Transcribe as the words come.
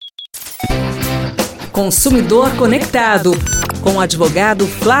Consumidor Conectado, com o advogado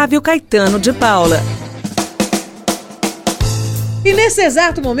Flávio Caetano de Paula. E nesse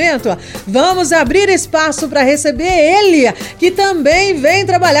exato momento, vamos abrir espaço para receber ele, que também vem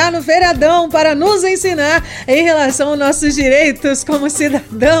trabalhar no feriadão para nos ensinar em relação aos nossos direitos como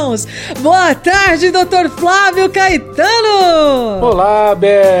cidadãos. Boa tarde, doutor Flávio Caetano! Olá,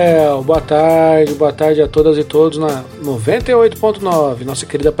 Bel! Boa tarde a todas e todos na 98.9, nossa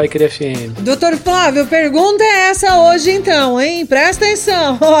querida Paiquerê FM. Doutor Flávio, pergunta é essa hoje então, hein? Presta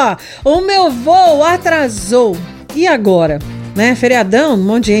atenção, ó, o meu voo atrasou, e agora? Né? Feriadão, um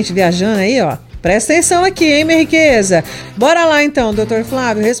monte de gente viajando aí, ó. Presta atenção aqui, hein, minha riqueza? Bora lá então, doutor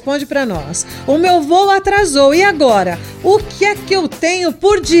Flávio, responde pra nós. O meu voo atrasou, e agora? O que é que eu tenho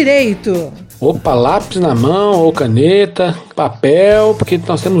por direito? Opa, lápis na mão, ou caneta, papel, porque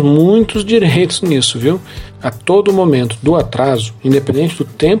nós temos muitos direitos nisso, viu? A todo momento do atraso, independente do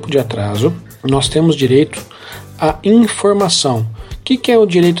tempo de atraso, nós temos direito à informação. O que é o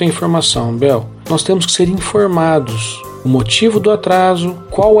direito à informação, Bel? Nós temos que ser informados. O motivo do atraso,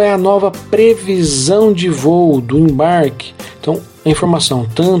 qual é a nova previsão de voo, do embarque. Então, a informação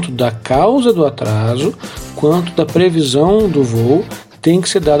tanto da causa do atraso, quanto da previsão do voo, tem que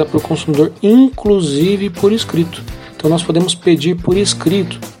ser dada para o consumidor, inclusive por escrito. Então, nós podemos pedir por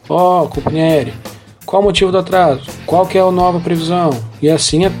escrito, companhia aérea, qual o motivo do atraso, qual que é a nova previsão, e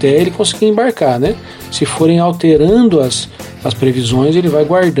assim até ele conseguir embarcar, né? Se forem alterando as previsões, ele vai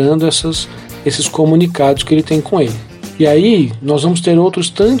guardando esses comunicados que ele tem com ele. E aí, nós vamos ter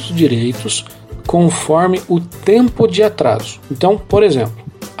outros tantos direitos conforme o tempo de atraso. Então, por exemplo,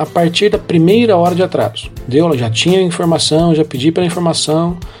 a partir da primeira hora de atraso, já tinha a informação, já pedi pela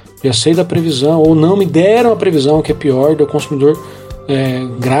informação, já sei da previsão, ou não me deram a previsão, que é pior, o consumidor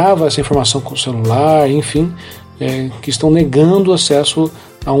grava essa informação com o celular, enfim, que estão negando o acesso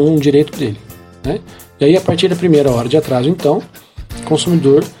a um direito dele, né? E aí, a partir da primeira hora de atraso, então, o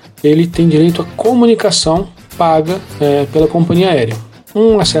consumidor ele tem direito à comunicação paga pela companhia aérea.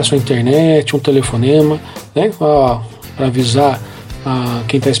 Um acesso à internet, um telefonema, né, para avisar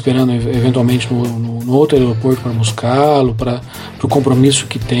quem está esperando eventualmente no outro aeroporto para buscá-lo, para o compromisso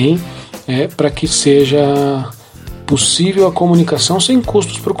que tem, para que seja possível a comunicação sem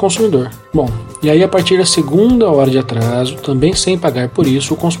custos para o consumidor. Bom, e aí a partir da segunda hora de atraso, também sem pagar por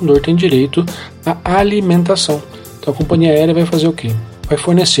isso, o consumidor tem direito à alimentação. Então a companhia aérea vai fazer o quê? Vai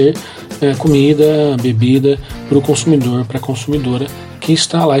fornecer comida, bebida para o consumidor, para a consumidora que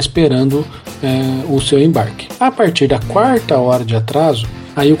está lá esperando o seu embarque. A partir da quarta hora de atraso,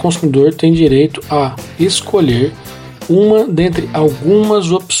 aí o consumidor tem direito a escolher uma dentre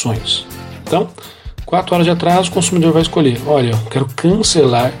algumas opções. Então, 4 horas de atraso, o consumidor vai escolher: olha, eu quero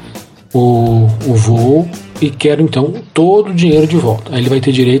cancelar o voo e quero então todo o dinheiro de volta. Aí ele vai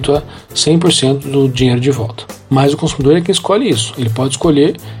ter direito a 100% do dinheiro de volta. Mas o consumidor é quem escolhe isso. Ele pode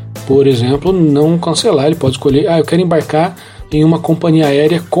escolher, por exemplo, não cancelar. Ele pode escolher: eu quero embarcar em uma companhia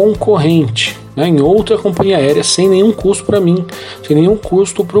aérea concorrente, né, em outra companhia aérea sem nenhum custo para mim, sem nenhum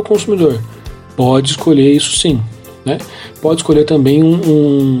custo para o consumidor. Pode escolher isso sim, né? Pode escolher também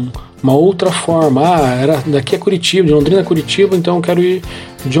uma outra forma. Era daqui a Curitiba, de Londrina a Curitiba, então eu quero ir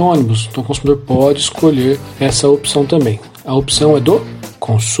de ônibus. Então o consumidor pode escolher essa opção também. A opção é do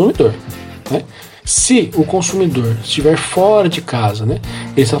consumidor, né? Se o consumidor estiver fora de casa, né,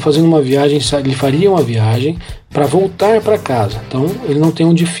 ele está fazendo uma viagem, ele faria uma viagem para voltar para casa, então ele não tem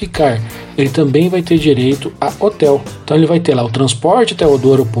onde ficar, ele também vai ter direito a hotel. Então ele vai ter lá o transporte do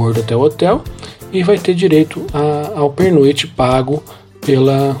aeroporto até o hotel e vai ter direito ao pernoite pago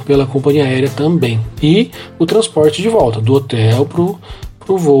pela companhia aérea também. E o transporte de volta do hotel pro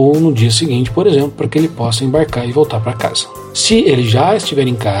voo no dia seguinte, por exemplo, para que ele possa embarcar e voltar para casa. Se ele já estiver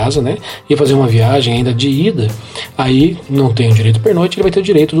em casa, né, e fazer uma viagem ainda de ida, aí não tem o direito ao pernoite, ele vai ter o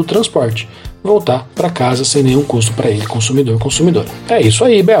direito do transporte, voltar para casa sem nenhum custo para ele, consumidora. É isso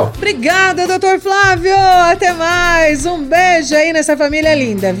aí, Bel. Obrigada, doutor Flávio. Até mais. Um beijo aí nessa família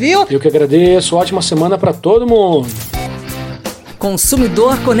linda, viu? Eu que agradeço. Ótima semana para todo mundo.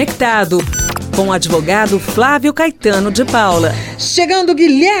 Consumidor Conectado, com o advogado Flávio Caetano de Paula. Chegando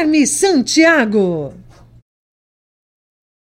Guilherme Santiago.